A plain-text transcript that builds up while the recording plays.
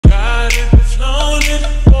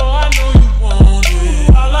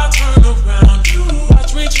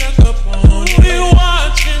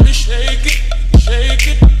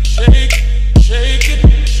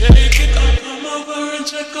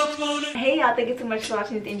thank you so much for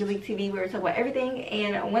watching this Angelique TV where we talk about everything.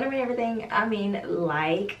 And when I mean everything, I mean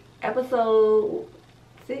like episode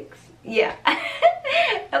 6. Yeah.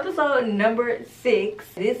 Episode number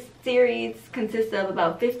 6. This series consists of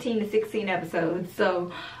about 15 to 16 episodes.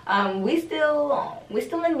 So we still in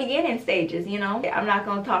the beginning stages, you know. I'm not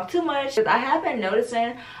gonna talk too much because I have been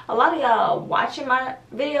noticing a lot of y'all watching my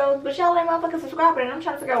videos, but y'all ain't motherfucking subscribing, and I'm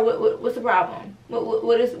trying to figure out what's the problem.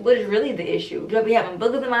 What is really the issue? Do I be having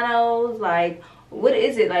boogers in my nose? Like, what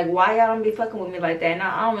is it? Like, why y'all don't be fucking with me like that? And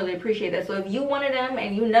I don't really appreciate that. So if you one of them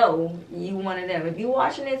and you know you one of them, if you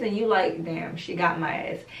watching this and you like, damn, she got my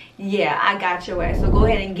ass, yeah, I got your ass. So go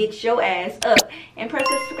ahead and get your ass up and press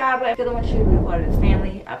the subscribe button because I want you to be a part of this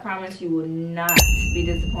family. I promise you will not be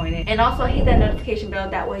disappointed. And also hit that notification bell,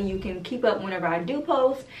 that way you can keep up whenever I do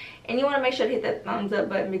post. And you want to make sure to hit that thumbs up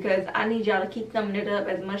button because I need y'all to keep thumbing it up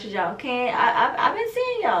as much as y'all can. I've been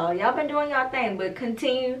seeing y'all been doing y'all thing, but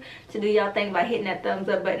continue to do y'all thing by hitting that thumbs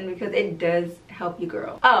up button because it does help you,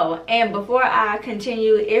 girl. Oh, and before I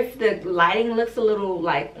continue, if the lighting looks a little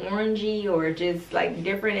like orangey or just like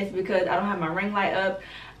different, it's because I don't have my ring light up.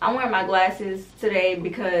 I'm wearing my glasses today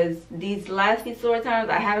because these last few story times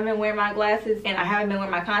I haven't been wearing my glasses, and I haven't been wearing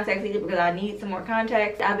my contacts either because I need some more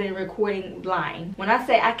contacts. I've been recording blind. When I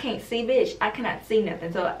say I can't see, bitch, I cannot see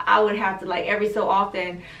nothing. So I would have to, like, every so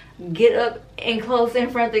often get up and close in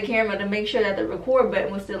front of the camera to make sure that the record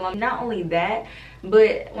button was still on. Not only that,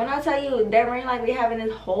 but when I tell you that ring light be having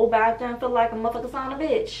this whole bathroom feel like a motherfucker son of a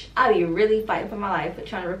bitch, I be really fighting for my life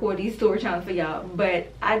trying to record these story times for y'all.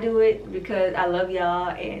 But I do it because I love y'all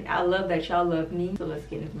and I love that y'all love me. So let's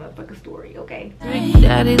get into this motherfucking story, okay?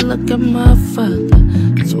 Daddy looking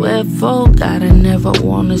motherfucker, swear for God I never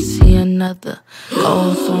wanna see another.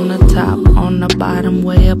 Goals on the top, on the bottom,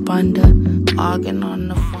 way up under, arguing on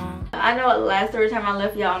the phone. I know last story time I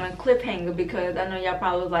left y'all on a cliffhanger because I know y'all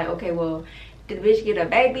probably was like, okay, well, did the bitch get a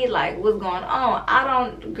baby? Like, what's going on? I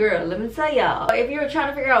don't, girl, let me tell y'all. If you're trying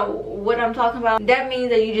to figure out what I'm talking about, that means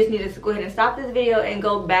that you just need to go ahead and stop this video and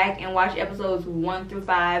go back and watch episodes 1 through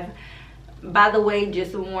 5. By the way,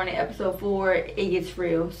 just a warning, episode 4, it gets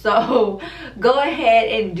real. So go ahead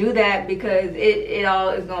and do that because it all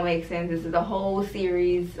is gonna make sense. This is a whole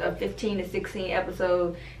series of 15 to 16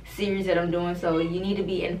 episode series that I'm doing, so you need to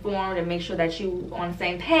be informed and make sure that you on the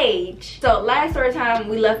same page. So last story time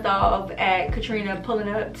we left off at Katrina pulling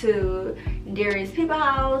up to Darius' people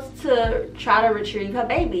house to try to retrieve her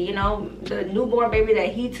baby, you know, the newborn baby that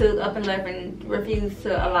he took up and left and refused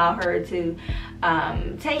to allow her to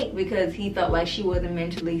take because he felt like she wasn't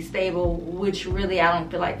mentally stable, which really I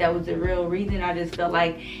don't feel like that was the real reason. I just felt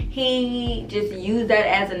like he just used that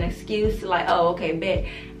as an excuse to, like, oh, okay, bet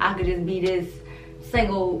I could just be this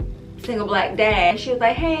single black dad. And she was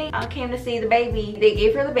like, hey, I came to see the baby. They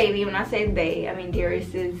gave her the baby. When I say they, I mean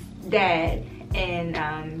Darius's dad and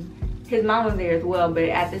his mom was there as well, but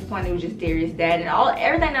at this point it was just Darius' dad. And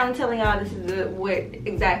everything that I'm telling y'all, this is what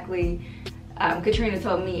exactly Katrina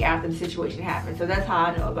told me after the situation happened. So that's how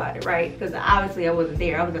I know about it, right? Because obviously I wasn't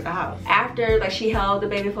there, I was at the house. After, like, she held the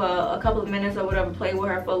baby for a couple of minutes or whatever, played with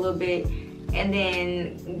her for a little bit, and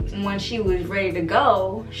then when she was ready to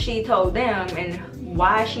go, she told them, and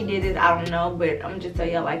why she did this, I don't know, but I'm gonna just tell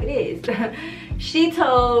y'all like it is. She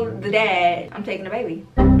told the dad, I'm taking the baby.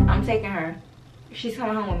 I'm taking her. She's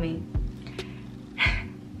coming home with me.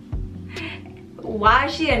 Why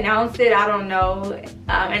she announced it, I don't know.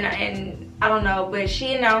 And I don't know, but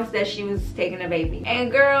she announced that she was taking the baby.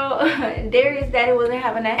 And girl, Darius' daddy wasn't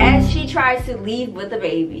having that. As she tries to leave with the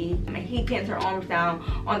baby, he pins her arms down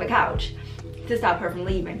on the couch to stop her from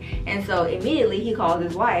leaving. And so immediately he called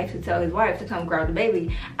his wife to tell his wife to come grab the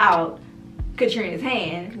baby out Katrina's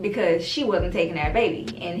hand because she wasn't taking that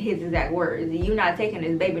baby. In his exact words, you not taking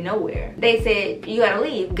this baby nowhere. They said, you gotta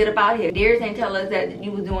leave, get up out here. Darius ain't tell us that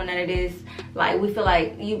you was doing none of this. Like, we feel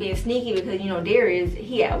like you being sneaky because, you know, Darius,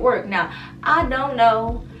 he at work. Now, I don't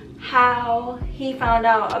know how he found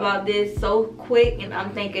out about this so quick, and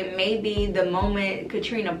I'm thinking maybe the moment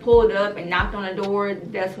Katrina pulled up and knocked on the door,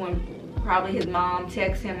 that's when probably his mom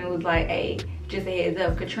texted him and was like, hey, just a heads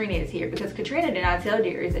up, Katrina is here, because Katrina did not tell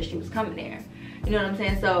Darius that she was coming there. You know what I'm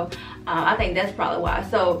saying? So I think that's probably why.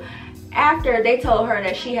 So after they told her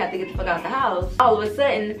that she had to get the fuck out the house, all of a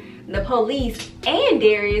sudden the police and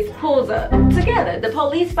Darius pulls up together. The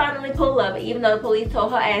police finally pull up, even though the police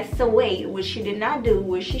told her ass to wait, which she did not do,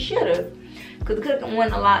 which she should have, because it could have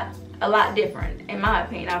went a lot different, in my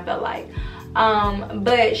opinion. I felt like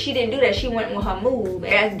But she didn't do that. She went with her move.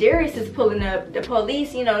 As Darius is pulling up, the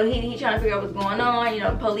police, you know, he trying to figure out what's going on. You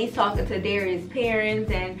know, police talking to Darius'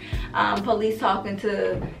 parents, and police talking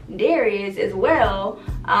to Darius as well,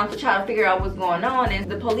 to try to figure out what's going on.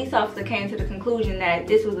 And the police officer came to the conclusion that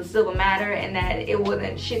this was a civil matter and that it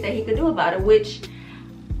wasn't shit that he could do about it, which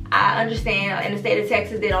I understand. In the state of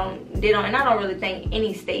Texas, they don't, and I don't really think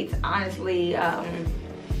any states honestly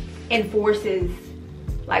enforces,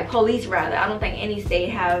 like police rather. I don't think any state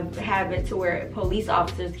have it to where police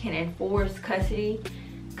officers can enforce custody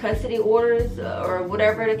orders or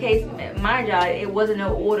whatever the case. My job, it wasn't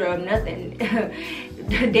no order of nothing.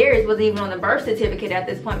 Darius wasn't even on the birth certificate at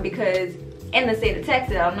this point, because in the state of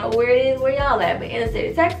Texas, I don't know where it is, where y'all at, but in the state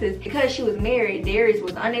of Texas, because she was married, Darius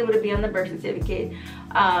was unable to be on the birth certificate.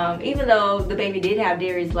 Even though the baby did have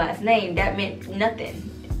Darius' last name, that meant nothing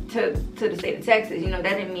to the state of Texas. You know,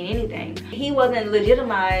 that didn't mean anything. He wasn't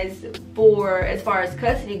legitimized for, as far as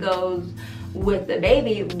custody goes, with the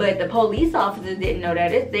baby, but the police officers didn't know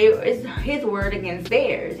that. It's his word against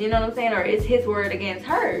theirs, you know what I'm saying, or it's his word against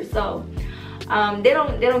hers. So they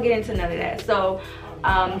don't get into none of that. So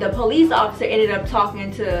the police officer ended up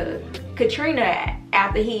talking to Katrina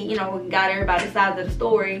after he, you know, got everybody's side of the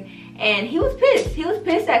story. And he was pissed. He was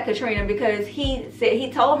pissed at Katrina because he said,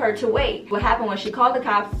 he told her to wait. What happened was she called the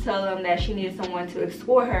cops to tell them that she needed someone to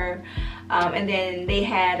escort her. And then they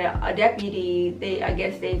had a deputy. I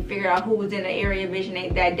guess they figured out who was in the area of vision.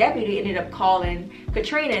 That deputy ended up calling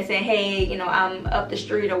Katrina and saying, hey, you know, I'm up the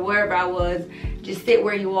street or wherever I was. Just sit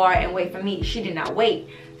where you are and wait for me. She did not wait.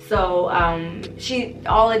 So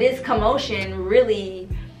all of this commotion really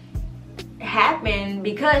happened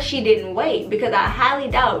because she didn't wait. Because I highly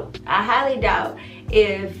doubt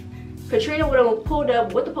if Katrina would have pulled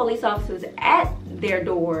up with the police officers at their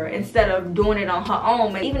door instead of doing it on her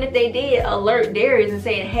own. But even if they did alert Darius and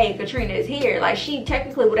saying, hey, Katrina is here, like, she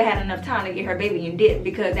technically would have had enough time to get her baby and dip,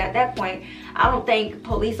 because at that point I don't think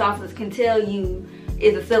police officers can tell you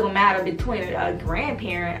is a civil matter between a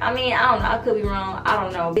grandparent. I mean, I don't know, I could be wrong, I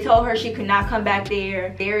don't know. They told her she could not come back there.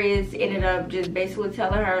 Darius ended up just basically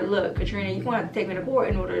telling her, look, Katrina, you're gonna have to take me to court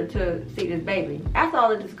in order to see this baby. After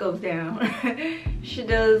all of this goes down, she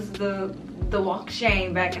does the walk of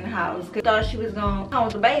shame back in the house, because thought she was gonna come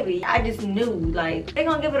with the baby. I just knew, like, they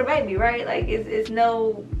gonna give her the baby, right? Like, it's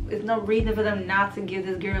no reason for them not to give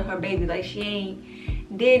this girl her baby. Like, she ain't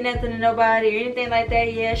did nothing to nobody or anything like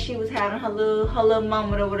that. Yeah, she was having her little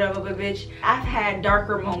moment or whatever, but bitch, I've had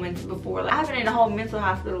darker moments before. Like, I've been in a whole mental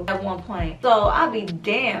hospital at one point. So I'll be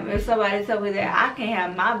damned if somebody told me that I can't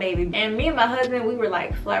have my baby. And me and my husband, we were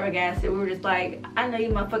like flabbergasted. We were just like, I know you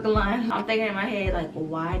motherfucking lying. I'm thinking in my head, like, well,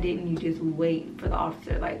 why didn't you just wait for the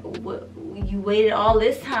officer? Like, what, you waited all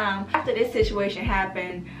this time? After this situation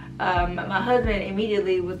happened, my husband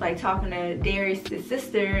immediately was like talking to Darius'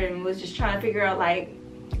 sister and was just trying to figure out like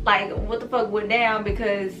what the fuck went down,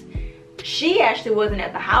 because she actually wasn't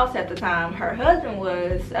at the house at the time. Her husband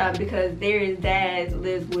was, because Darius' dad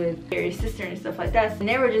lives with Darius' sister and stuff like that. And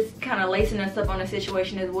they were just kind of lacing us up on the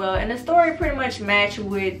situation as well. And the story pretty much matched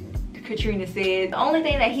with Katrina said. The only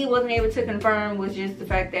thing that he wasn't able to confirm was just the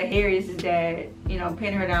fact that Darius' dad, you know,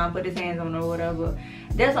 pinned her down, put his hands on her or whatever.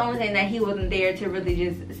 That's the only thing that he wasn't there to really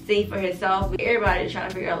just see for himself. Everybody's trying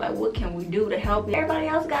to figure out, like, what can we do to help you? Everybody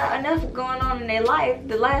else got enough going on in their life.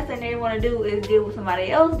 The last thing they want to do is deal with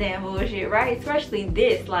somebody else's damn bullshit, right? Especially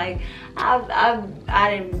this. Like, at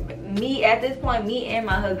this point, me and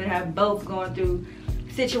my husband have both gone through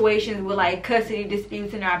situations with like custody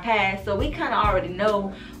disputes in our past, so we kind of already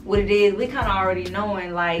know what it is. We kind of already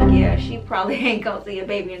knowing, like, yeah, she probably ain't gonna see a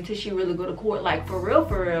baby until she really go to court, like, for real.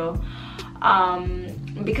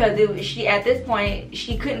 Because she, at this point,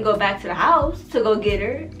 she couldn't go back to the house to go get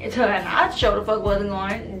her, and I sure the fuck wasn't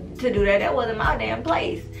going to do that. That wasn't my damn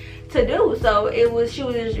place to do. So she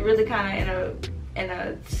was just really kind of in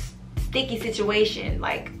a sticky situation,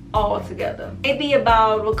 like, all together. Maybe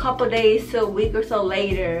about a couple days to a week or so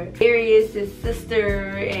later, Darius'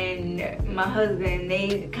 sister and my husband,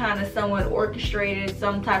 they kind of somewhat orchestrated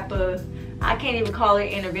some type of, I can't even call it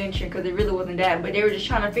intervention because it really wasn't that, but they were just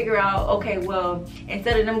trying to figure out, okay, well,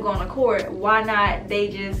 instead of them going to court, why not they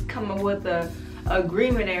just come up with a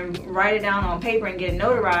agreement and write it down on paper and get it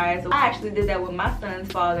notarized. I actually did that with my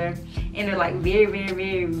son's father in the like very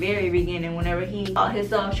beginning, whenever he saw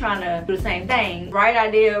himself trying to do the same thing. Right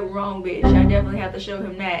idea, wrong bitch. I definitely have to show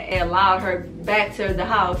him that. It allowed her back to the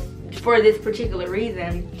house for this particular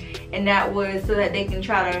reason, and that was so that they can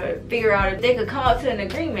try to figure out if they could come up to an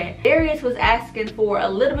agreement. Darius was asking for a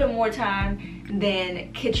little bit more time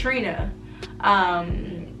than Katrina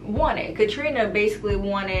wanted. Katrina basically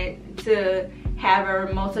wanted to have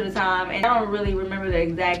her most of the time. And I don't really remember the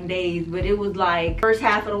exact days, but it was like first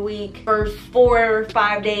half of the week, first 4 or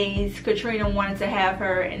 5 days Katrina wanted to have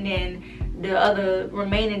her, and then the other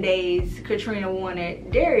remaining days Katrina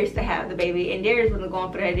wanted Darius to have the baby, and Darius wasn't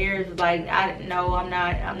going for that. Darius was like, I'm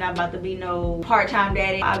not about to be no part-time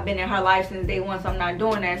daddy. I've been in her life since day one, so I'm not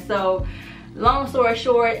doing that. So long story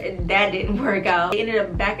short, that didn't work out. They ended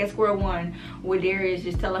up back at square one with Darius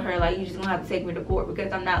just telling her, like, you just gonna have to take me to court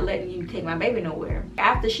because I'm not letting you take my baby nowhere.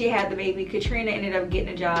 After she had the baby, Katrina ended up getting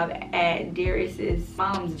a job at Darius's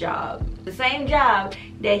mom's job. The same job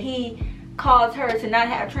that he caused her to not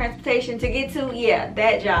have transportation to get to. Yeah,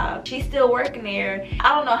 that job. She's still working there.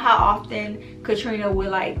 I don't know how often Katrina would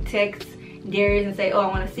like text Darius and say, oh, I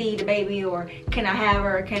want to see the baby, or can I have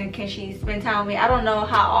her, can she spend time with me? I don't know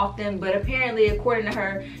how often, but apparently according to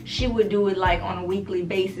her, she would do it like on a weekly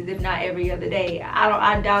basis, if not every other day.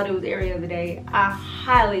 I doubt it was every other day. I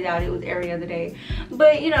highly doubt it was every other day,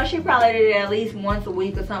 but you know, she probably did it at least once a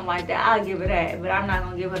week or something like that. I'll give her that, but I'm not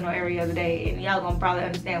gonna give her no every other day, and y'all gonna probably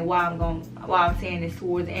understand why I'm saying this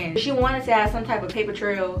towards the end. She wanted to have some type of paper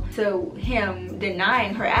trail to him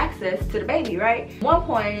denying her access to the baby, right? At one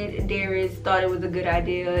point, Darius thought it was a good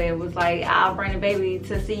idea and was like, I'll bring the baby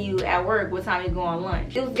to see you at work. What time you go on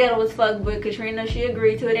lunch? It was ghetto as fuck, but Katrina, she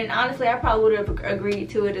agreed to it, and honestly, I probably would have agreed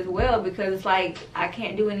to it as well, because it's like, I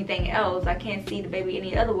can't do anything else. I can't see the baby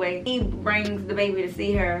any other way. He brings the baby to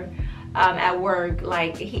see her at work.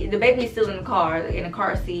 Like, the baby's still in the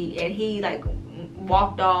car seat, and he like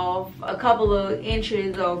walked off a couple of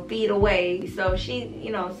inches or feet away. So she,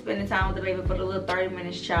 you know, spending time with the baby for the little 30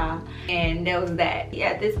 minutes child, and that was that. Yeah,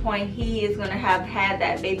 at this point, he is gonna have had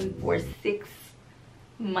that baby for 6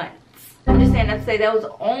 months. I'm just saying that to say that was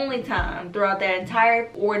the only time throughout that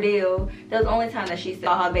entire ordeal, that was the only time that she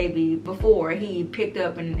saw her baby before he picked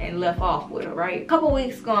up and left off with her, right? A couple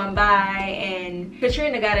weeks gone by, and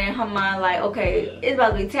Katrina got in her mind like, okay, it's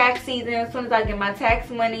about to be tax season. As soon as I get my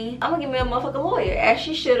tax money, I'm gonna get me a motherfucking lawyer, as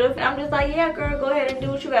she should have. And I'm just like, yeah, girl, go ahead and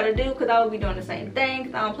do what you gotta do, because I would be doing the same thing,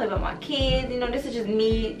 because I don't play about my kids. You know, this is just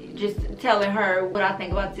me just telling her what I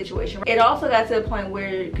think about the situation. It also got to the point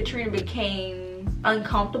where Katrina became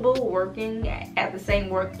uncomfortable working at the same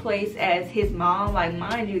workplace as his mom. Like,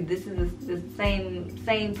 mind you, this is the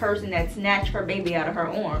same person that snatched her baby out of her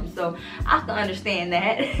arms, so I can understand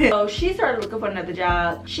that. So she started looking for another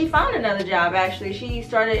job. She found another job, actually. She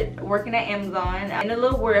started working at Amazon in a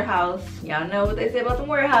little warehouse. Y'all know what they say about the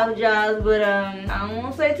warehouse jobs, but I don't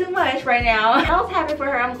want to say too much right now. I was happy for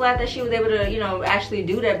her. I'm glad that she was able to, you know, actually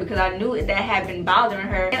do that, because I knew that had been bothering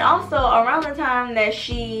her. And also around the time that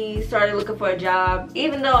she started looking for a job,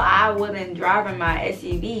 even though I wasn't driving my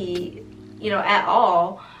SUV, you know, at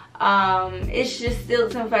all, it's just still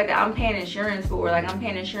the fact that I'm paying insurance for. Like, I'm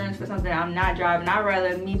paying insurance for something I'm not driving. I'd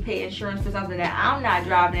rather me pay insurance for something that I'm not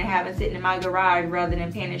driving and having sitting in my garage, rather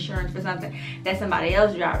than paying insurance for something that somebody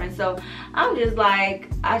else driving. So I'm just like,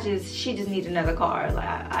 she just needs another car. Like,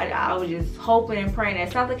 I was just hoping and praying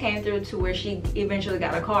that something came through to where she eventually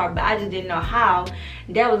got a car, but I just didn't know how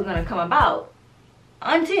that was gonna come about,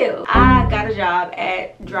 until I got a job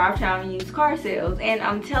at Drive Time Used Car Sales. And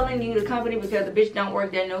I'm telling you the company because the bitch don't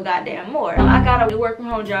work there no goddamn more. I got a work from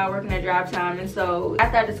home job working at Drive Time, and so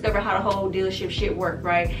after I discovered how the whole dealership shit worked,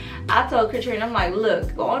 right, I told Katrina, I'm like,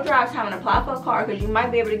 look, go on Drive Time and apply for a car, because you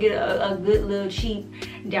might be able to get a good little cheap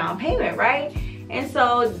down payment, right? And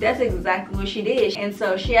so that's exactly what she did. And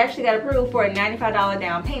so she actually got approved for a $95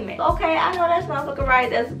 down payment. Okay, I know that's not looking right.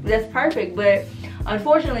 That's perfect, but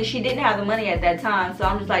unfortunately she didn't have the money at that time. So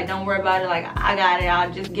I'm just like, don't worry about it. Like, I got it.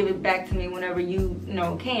 I'll just give it back to me whenever you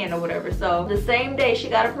know can or whatever. So the same day she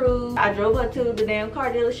got approved, I drove her to the damn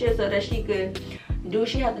car dealership so that she could do what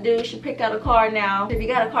she had to do. She picked out a car now. If you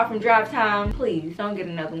got a car from Drive Time, please don't get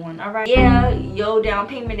another one, all right? Yeah, your down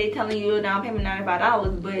payment, they telling you your down payment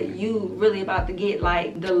 $95, but you really about to get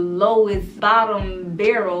like the lowest bottom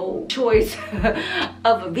barrel choice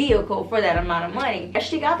of a vehicle for that amount of money.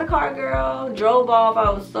 She got the car, girl, drove off.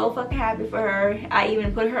 I was so fucking happy for her. I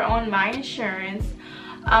even put her on my insurance.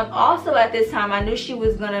 Also at this time, I knew she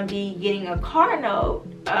was gonna be getting a car note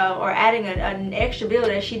or adding an extra bill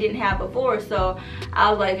that she didn't have before. So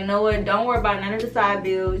I was like, you know what, don't worry about none of the side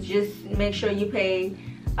bills. Just make sure you pay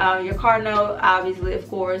your car note, obviously, of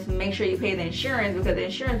course. Make sure you pay the insurance, because the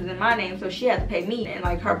insurance is in my name, so she had to pay me and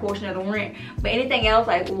like her portion of the rent. But anything else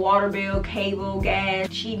like water bill, cable,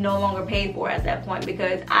 gas, she no longer paid for at that point,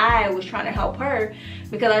 because I was trying to help her,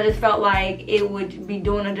 because I just felt like it would be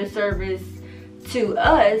doing a disservice to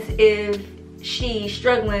us if she's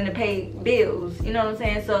struggling to pay bills. You know what I'm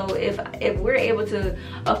saying? So if we're able to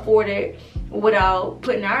afford it without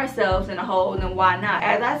putting ourselves in a hole, then why not?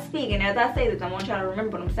 As I speak and as I say this, I want y'all to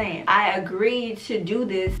remember what I'm saying. I agreed to do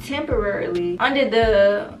this temporarily under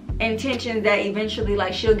the intention that eventually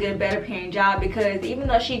like she'll get a better paying job, because even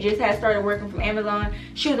though she just had started working from Amazon,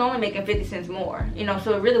 she was only making 50 cents more, you know,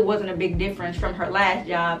 so it really wasn't a big difference from her last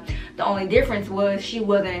job. The only difference was she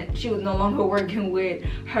was no longer working with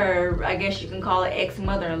her, I guess you can call it,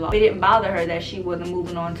 ex-mother-in-law. It didn't bother her that she wasn't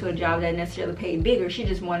moving on to a job that necessarily paid bigger. She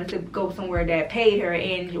just wanted to go somewhere that paid her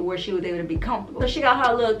and where she was able to be comfortable. So she got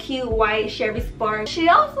her little cute white Chevy Spark. She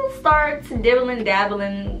also starts dibbling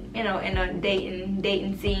dabbling, you know, in a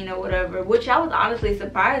dating scene or whatever, which I was honestly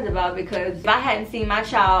surprised about, because if I hadn't seen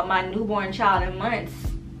my newborn child in months,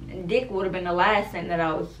 dick would have been the last thing that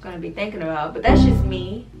I was going to be thinking about. But that's just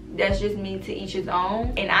me. That's just me, to each his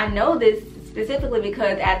own. And I know this specifically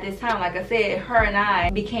because at this time, like I said, her and I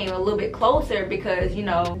became a little bit closer because, you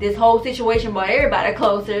know, this whole situation brought everybody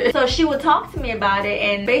closer. So she would talk to me about it,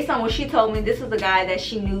 and based on what she told me, this was a guy that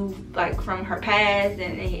she knew like from her past,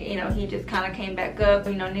 and you know, he just kind of came back up.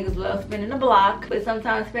 You know, niggas love spinning the block, but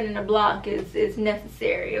sometimes spinning the block is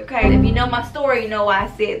necessary, okay? If you know my story, you know why I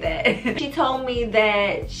said that. She told me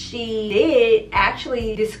that she did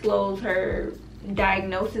actually disclose her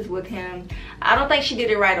diagnosis with him. I don't think she did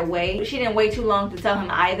it right away. She didn't wait too long to tell him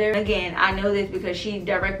either. Again, I know this because she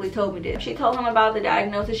directly told me this. She told him about the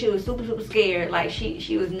diagnosis. She was super scared. Like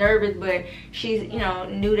she was nervous, but she, you know,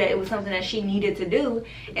 knew that it was something that she needed to do.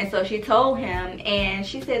 And so she told him, and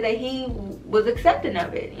she said that he was accepting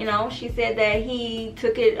of it. You know, she said that he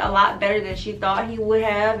took it a lot better than she thought he would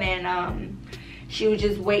have, and she was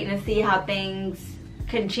just waiting to see how things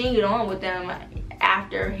continued on with them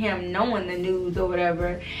after him knowing the news or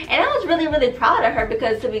whatever. And I was really proud of her,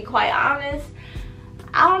 because to be quite honest,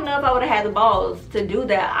 I don't know if I would have had the balls to do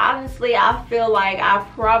that. Honestly, I feel like I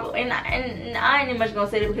probably, and I ain't even much gonna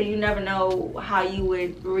say that, because you never know how you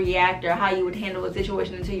would react or how you would handle a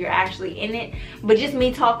situation until you're actually in it. But just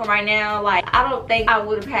me talking right now, like, I don't think I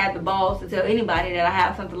would have had the balls to tell anybody that I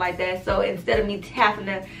have something like that. So instead of me having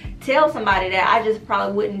to tell somebody that, I just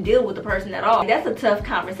probably wouldn't deal with the person at all. That's a tough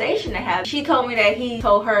conversation to have. She told me that he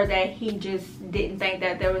told her that he just didn't think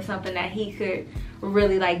that there was something that he could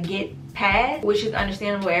really like get past, which is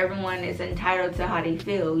understandable. Everyone is entitled to how they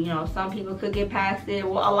feel. You know, some people could get past it.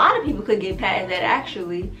 Well, a lot of people could get past that,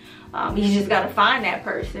 actually. You just gotta find that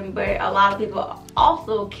person. But a lot of people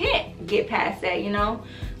also can't get past that, you know.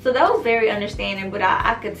 So that was very understanding, but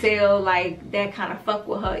I could tell like that kind of fucked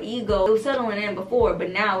with her ego. It was settling in before,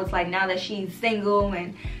 but now it's like, now that she's single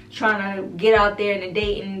and trying to get out there in the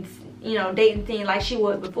dating, you know, dating scene like she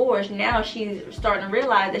was before, now she's starting to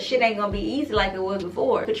realize that shit ain't gonna be easy like it was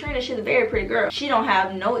before. Katrina, she's a very pretty girl. She don't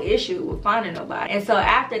have no issue with finding nobody. And so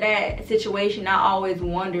after that situation, I always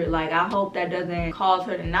wondered, like, I hope that doesn't cause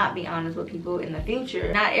her to not be honest with people in the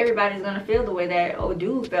future. Not everybody's gonna feel the way that old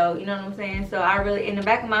dude felt, you know what I'm saying? So I really, in the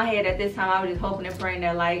back of my head at this time, I was just hoping and praying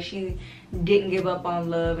that like she didn't give up on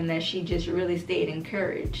love, and that she just really stayed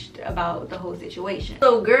encouraged about the whole situation.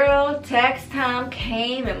 So girl, tax time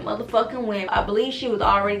came and motherfucking went. I believe she was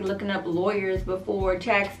already looking up lawyers before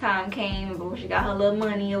tax time came, before she got her little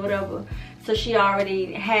money or whatever. So she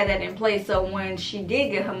already had that in place. So when she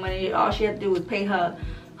did get her money, all she had to do was pay her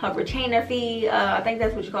retainer fee. I think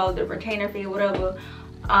that's what you call it, the retainer fee or whatever.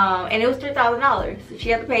 And it was $3,000. She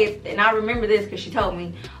had to pay, and I remember this because she told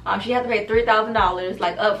me, she had to pay $3,000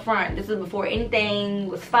 like up front. This is before anything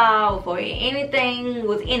was filed, before anything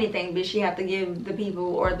was anything, but she had to give the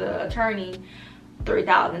people or the attorney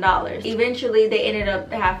 $3,000. Eventually they ended up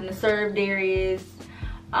having to serve Darius,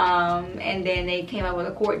 and then they came up with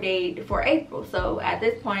a court date for April. So at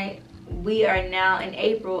this point, we are now in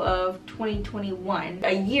April of 2021,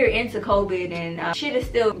 a year into COVID, and shit is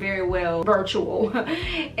still very well virtual.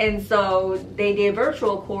 And so they did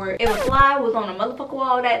virtual court. If a fly was on a motherfucking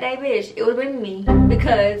wall that day, bitch, it would have been me,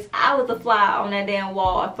 because I was a fly on that damn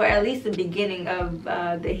wall for at least the beginning of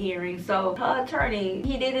the hearing. So her attorney,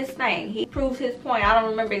 he did his thing. He proved his point. I don't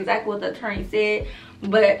remember exactly what the attorney said,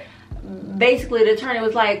 but basically the attorney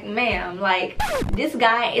was like, ma'am, like, this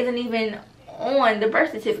guy isn't even on the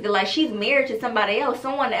birth certificate. Like, she's married to somebody else.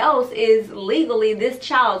 Someone else is legally this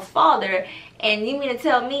child's father, and you mean to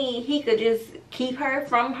tell me he could just keep her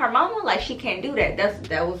from her mama? Like, she can't do that.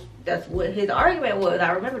 That's what his argument was.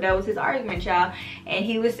 I remember that was his argument, child, and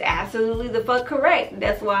he was absolutely the fuck correct.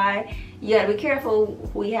 That's why you gotta be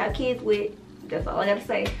careful who you have kids with, That's all I gotta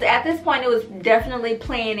say. At this point, it was definitely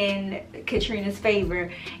playing in Katrina's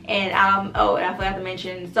favor. And oh, and I forgot to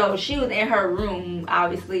mention, so she was in her room,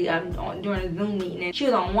 obviously, during the Zoom meeting, and she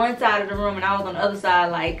was on one side of the room and I was on the other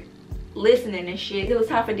side, like, listening and shit. It was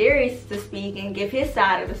time for Darius to speak and give his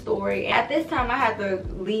side of the story. At this time, I had to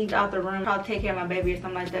leave out the room, probably take care of my baby or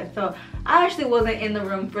something like that. So I actually wasn't in the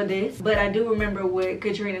room for this, but I do remember what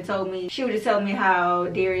Katrina told me. She was just telling me how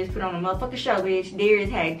Darius put on a motherfucking show, bitch. Darius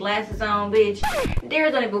had glasses on, bitch.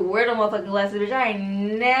 Darius don't even wear the motherfucking glasses, bitch. I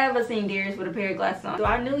ain't never seen Darius with a pair of glasses on. So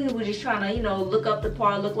I knew he was just trying to, you know, look up the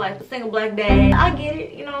part, look like a single black dad. I get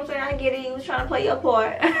it, you know what I'm saying? I get it. He was trying to play your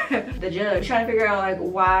part. The judge trying to figure out like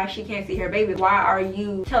why she can't see her baby. Why are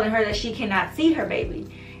you telling her that she cannot see her baby?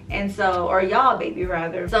 And so, or y'all baby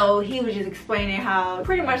rather. So he was just explaining how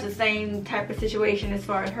pretty much the same type of situation as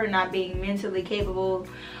far as her not being mentally capable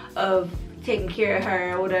of taking care of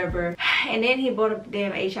her or whatever. And then he brought up the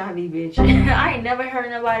damn HIV, bitch. I ain't never heard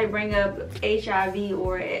nobody bring up HIV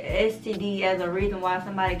or STD as a reason why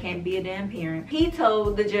somebody can't be a damn parent. He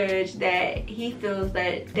told the judge that he feels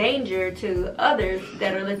that danger to others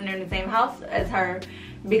that are living in the same house as her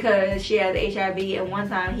because she has HIV, and one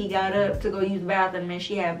time he got up to go use the bathroom and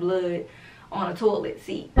she had blood on a toilet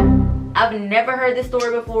seat. I've never heard this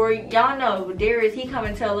story before. Y'all know Darius, he come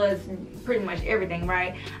and tell us pretty much everything,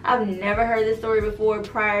 right? I've never heard this story before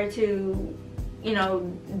prior to, you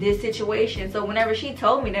know, this situation. So whenever she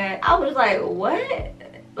told me that, I was like, what?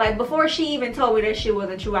 Like, before she even told me that shit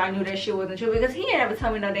wasn't true, I knew that shit wasn't true, because he ain't ever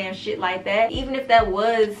told me no damn shit like that. Even if that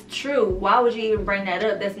was true, why would you even bring that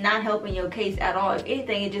up? That's not helping your case at all. If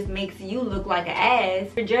anything, it just makes you look like an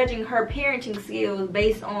ass. You're judging her parenting skills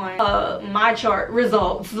based on my chart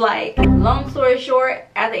results. Like, long story short,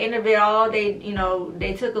 at the end of it all, they, you know,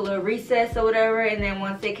 they took a little recess or whatever, and then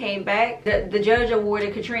once they came back, the judge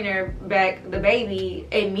awarded Katrina back the baby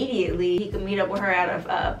immediately. He could meet up with her at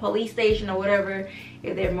a police station or whatever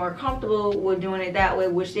if they're more comfortable with doing it that way,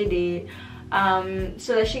 which they did,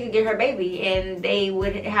 so that she could get her baby. And they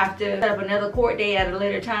would have to set up another court date at a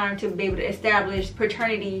later time to be able to establish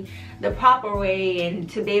paternity the proper way, and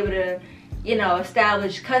to be able to, you know,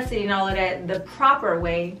 establish custody and all of that the proper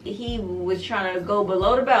way. He was trying to go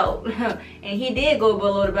below the belt and he did go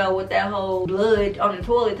below the belt with that whole blood on the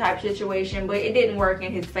toilet type situation, but it didn't work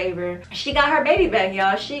in his favor. She got her baby back,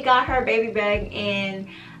 y'all. She got her baby back, and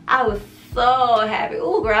I was so happy.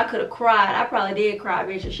 Ooh, girl, I could have cried. I probably did cry,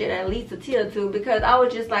 bitch, or shit, at least a tear or two, because I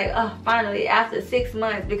was just like, oh, finally, after 6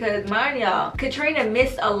 months. Because mind y'all, Katrina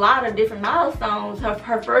missed a lot of different milestones.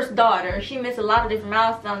 Her first daughter, she missed a lot of different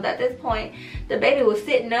milestones. At this point, the baby was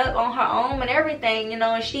sitting up on her own and everything, you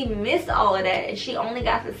know, and she missed all of that. And she only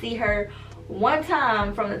got to see her one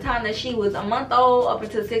time from the time that she was a month old up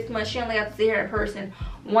until 6 months. She only got to see her in person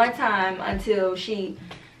one time until she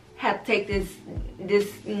had to take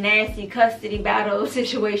this nasty custody battle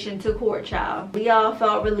situation to court, child. We all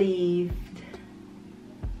felt relieved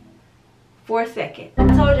for a second. I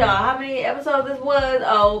told y'all how many episodes this was.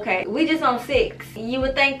 Oh, okay. We just on 6. You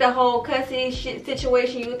would think the whole custody shit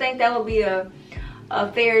situation, you would think that would be a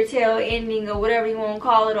fairy tale ending or whatever you want to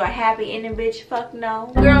call it, or a happy ending, bitch. Fuck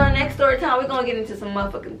no. Girl, in the next story time, we're gonna get into some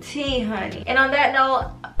motherfucking tea, honey. And on that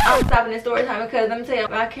note, I'm stopping this story time because let me tell you,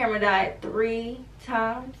 my camera died 3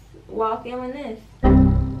 times while filming this.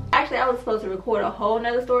 Actually, I was supposed to record a whole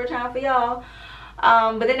nother story time for y'all,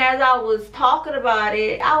 but then as I was talking about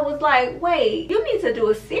it, I was like, wait, you need to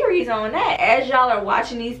do a series on that. As y'all are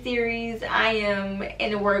watching these series, I am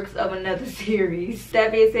in the works of another series.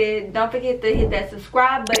 That being said, don't forget to hit that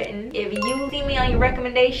subscribe button. If you see me on your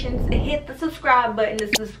recommendations, hit the subscribe button. The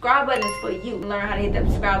subscribe button is for you. Learn how to hit that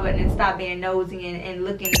subscribe button and stop being nosy and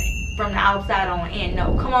looking from the outside on in.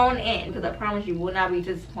 No, come on in, because I promise you will not be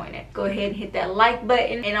disappointed. Go ahead and hit that like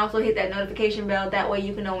button and also hit that notification bell. That way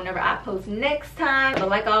you can know whenever I post next time. But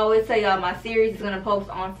like I always tell y'all, my series is gonna post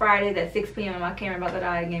on Fridays at 6 p.m. and my camera about to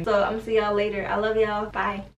die again. So I'm gonna see y'all later. I love y'all. Bye.